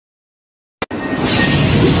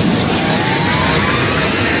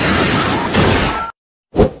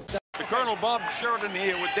Colonel Bob Sheridan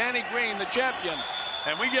here with Danny Green, the champion.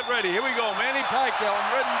 And we get ready. Here we go. Manny Pacquiao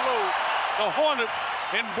in red and blue. The Hornet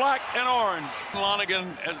in black and orange.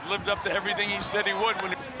 Lonergan has lived up to everything he said he would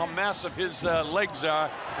when how massive his legs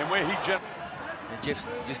are and where he just...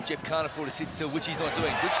 Jeff can't afford to sit still, which he's not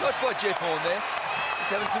doing. Good shots by Jeff Horn there. He's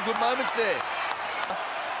having some good moments there.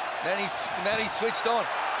 Manny's switched on.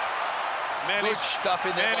 Good stuff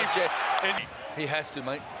in there by Jeff. He has to,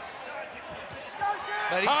 mate.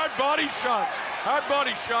 Hard body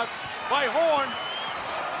shots by Horn.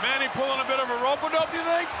 Manny pulling a bit of a rope-a-dope, you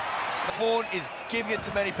think? Horn is giving it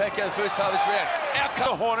to Manny Pacquiao the first part of this round. Out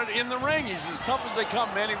comes the Hornet in the ring. He's as tough as they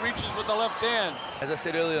come. Manny reaches with the left hand. As I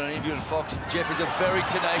said earlier on an interview on Fox, Jeff is a very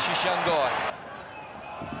tenacious young guy.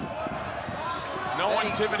 No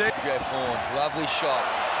intimidation. Jeff Horn, lovely shot.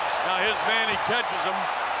 Now here's Manny, catches him.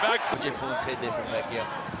 Back. Jeff Horn's head there from Pacquiao.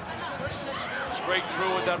 Straight through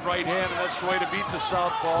with that right hand, and that's the way to beat the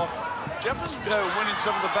southpaw. Jeff is winning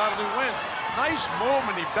some of the battles he wins. Nice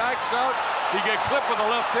movement, he backs out. He get clipped with the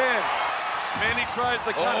left hand. Manny tries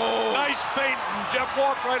the cut. Nice feint, and Jeff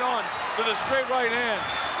walked right on to the straight right hand.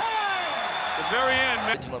 The very end.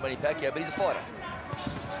 Like Manny Pacquiao, but he's a fighter.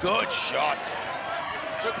 Good shot.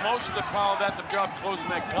 Took most of the power of that the job closing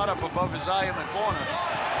that cut up above his eye in the corner.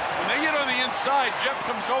 When they get on the inside, Jeff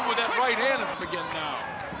comes over with that right hand again now.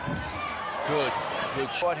 Good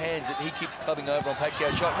right hands that he keeps clubbing over on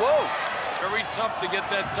Pacquiao's shot. Whoa! Very tough to get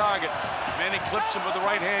that target. Manny clips him with the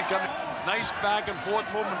right hand. Nice back and forth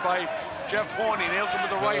movement by Jeff Horn. He nails him with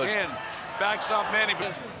the right hand. Backs off Manny.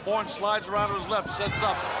 Horn slides around to his left, sets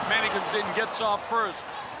up. Manny comes in, gets off first.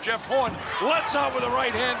 Jeff Horn lets out with the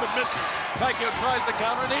right hand, but misses. Pacquiao tries the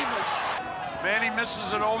counter, and he misses. Manny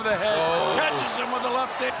misses it over the head. Catches him with the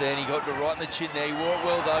left hand. Then he got it right in the chin there. He wore it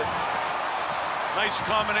well, though. Nice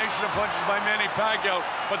combination of punches by Manny Pacquiao,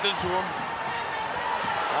 but this to him.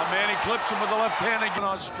 Manny clips him with the left hand again.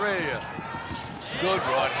 Australia. Good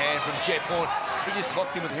right hand from Jeff Horn. He just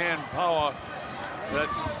clocked him with hand power.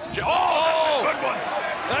 That's good one.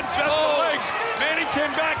 That bent the legs. Manny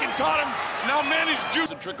came back and caught him. Now Manny's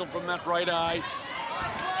juice. A trickle from that right eye.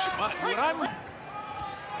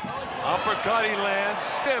 Uppercut he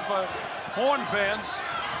lands. If Horn fans,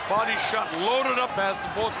 body shot loaded up past the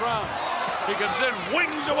fourth round. He comes in,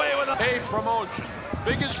 wings away with a promotion.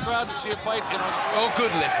 Biggest crowd to see a fight in Australia. Oh, good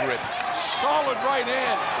left rip. Solid right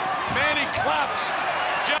hand. Manny claps.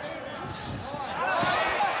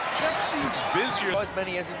 Jeff seems busier.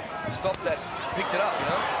 Manny hasn't stopped that, picked it up, you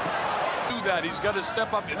know? Do that. He's got to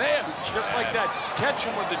step up in there, just like that. Catch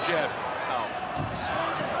him with the jab.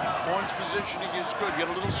 Horn's positioning is good. Get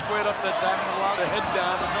a little squared up that time and allow the head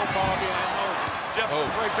down. There's no power behind those. Jeff comes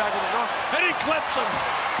right back with his own, and he clips him.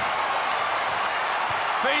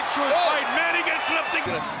 Fades through his fight. Manny gets clipped.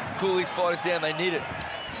 Gonna cool these fighters down. They need it.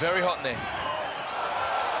 Very hot in there.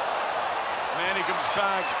 Manny comes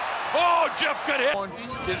back. Oh, Jeff got hit.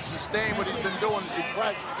 Can sustain what he's been doing as he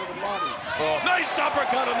crashes with the body. Nice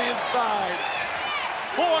uppercut on the inside.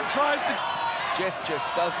 Horn tries to... Jeff just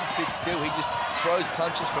doesn't sit still. He just throws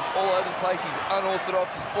punches from all over the place. He's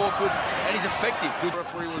unorthodox, he's awkward, and he's effective. Good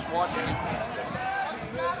referee was watching him.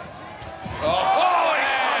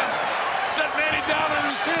 Set Manny down on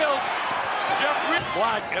his heels. Jeff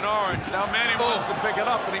black and orange. Now Manny wants to pick it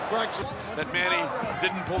up, and he cracks it. That Manny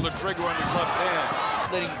didn't pull the trigger on his left hand.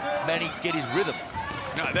 Letting Manny get his rhythm.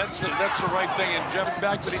 No, that's the right thing. And Jeff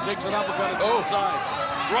back, but he takes an uppercut at the inside.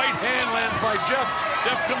 Right hand lands by Jeff.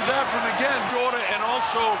 Jeff comes after him again. Jordan, and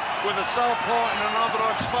also with a southpaw and an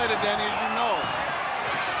unorthodox fighter, Danny, as you know.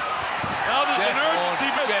 Now there's an urgency.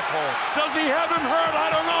 Jeff Horn. Does he have him hurt? I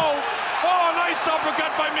don't know. Oh, nice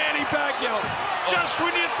uppercut by Manny Pacquiao. Just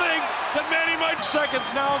when you think that Manny might seconds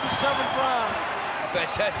now in the 7th round.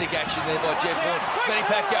 Fantastic action there by Jeff Horn. Manny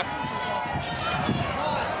Pacquiao.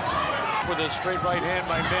 With a straight right hand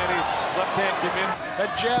by Manny. Left hand came in.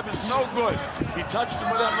 That jab is no good. He touched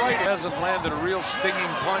him with that right. He hasn't landed a real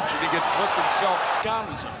stinging punch, and he gets clipped himself.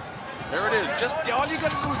 Counters him. There it is. Just all you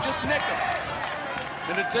got to do is just nick him.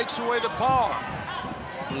 And it takes away the power.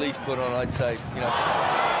 At least put on, I'd say, 12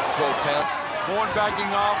 pounds. Horn backing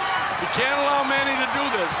off. He can't allow Manny to do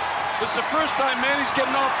this. This is the first time Manny's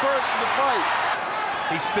getting off first in the fight.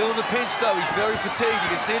 He's feeling the pinch, though. He's very fatigued.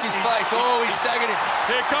 You can see it in his face. He's staggered him.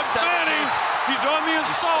 Here comes Manny. He's on the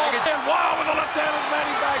assault. And wow, with the left hand is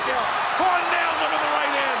Manny Pacquiao. Horn nails him with the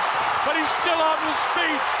right hand. But he's still on his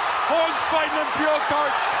feet. Horn's fighting in pure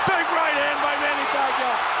courage. Big right hand by Manny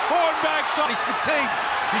Pacquiao. Horn backs up. He's fatigued.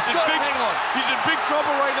 He's got to hang on. He's in big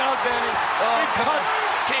trouble right now, Danny. Oh, come on.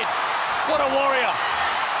 Kid, what a warrior.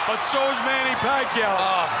 But so is Manny Pacquiao.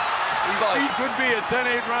 He could be a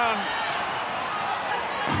 10-8 round.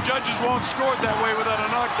 Judges won't score it that way without a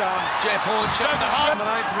knockdown. Jeff Horn shot in the heart. In the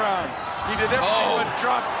 9th round. He did everything but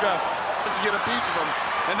drop Jeff to get a piece of him.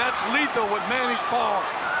 And that's lethal with Manny's power.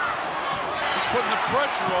 He's putting the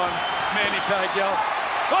pressure on Manny Pacquiao.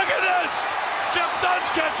 Look at this! Jeff does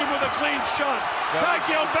catch him with a clean shot.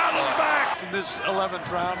 Pacquiao battles back in this 11th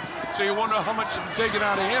round. So you wonder how much is taken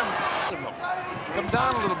out of him. Come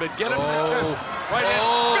down a little bit. Get him in the chest. Right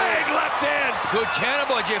hand. Big left hand. Good counter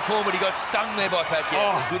by Jeff Horn, but he got stung there by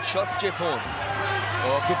Pacquiao. Good shot for Jeff Horn.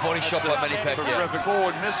 Good body shot by Manny Pacquiao. Terrific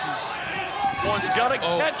forward misses. Horn's got to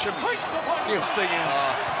catch him. Get this thing in.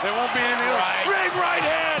 There won't be any big right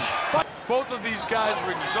hand. Both of these guys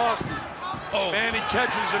are exhausted. Manny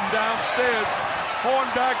catches him downstairs. Horn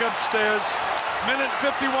back upstairs. Minute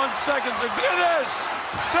 51 seconds. Look at this.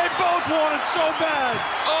 They both want it so bad.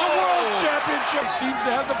 The World Championship. He seems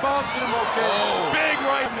to have the bounce in him okay. Big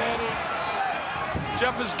right, Manny.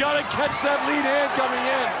 Jeff has got to catch that lead hand coming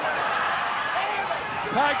in.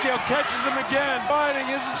 Pacquiao catches him again. Fighting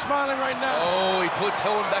isn't smiling right now. He puts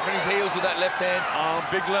Horn back on his heels with that left hand.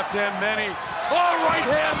 Big left hand, Manny. Right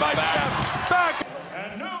hand by Jeff. Back.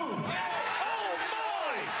 And new,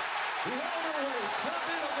 the heavyweight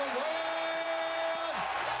champion of the world,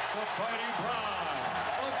 the Fighting Pride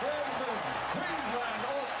of Brisbane, Queensland,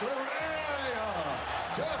 Australia,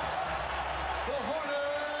 Jeff the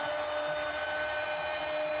Hornet.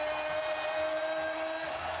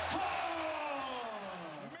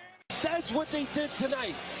 That's what they did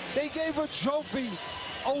tonight. They gave a trophy,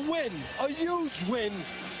 a win, a huge win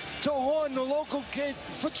to Horn, the local kid,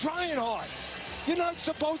 for trying hard. You're not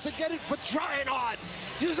supposed to get it for trying hard.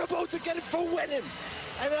 You're supposed to get it for winning.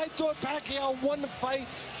 And I thought Pacquiao won the fight.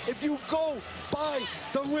 If you go by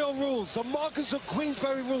the real rules, the Marcus of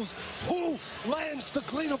Queensberry rules, who lands the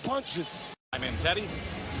cleaner punches? I'm in Teddy.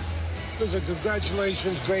 Listen,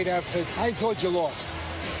 congratulations, great effort. I thought you lost,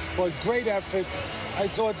 but great effort. I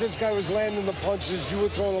thought this guy was landing the punches. You were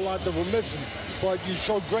throwing a lot that were missing, but you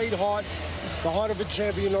showed great heart, the heart of a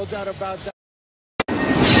champion, no doubt about that.